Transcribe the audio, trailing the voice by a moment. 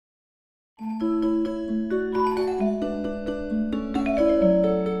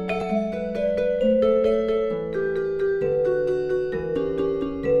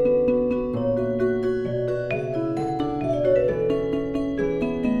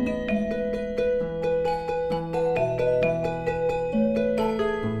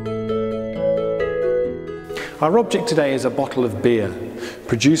Our object today is a bottle of beer,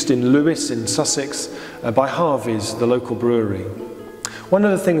 produced in Lewes in Sussex by Harveys, the local brewery. One of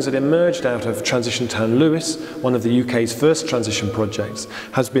the things that emerged out of Transition Lewes, one of the UK's first transition projects,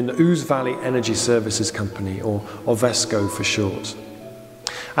 has been the Ouse Valley Energy Services Company, or OVESCO for short.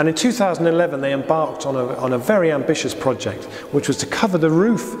 And in 2011 they embarked on a very ambitious project, which was to cover the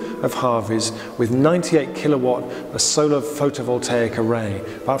roof of Harveys with 98 kilowatt a solar photovoltaic array,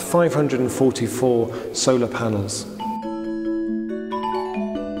 about 544 solar panels.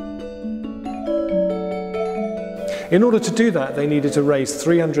 In order to do that, they needed to raise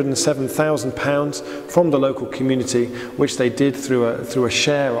 £307,000 from the local community, which they did through a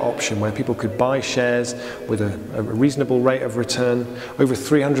share option where people could buy shares with a reasonable rate of return. Over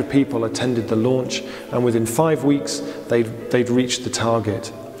 300 people attended the launch, and within 5 weeks they'd reached the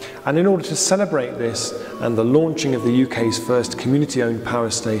target. And in order to celebrate this and the launching of the UK's first community-owned power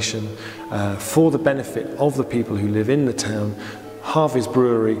station for the benefit of the people who live in the town, Harveys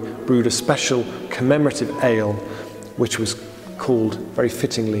Brewery brewed a special commemorative ale, which was called, very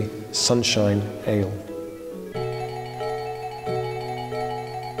fittingly, Sunshine Ale.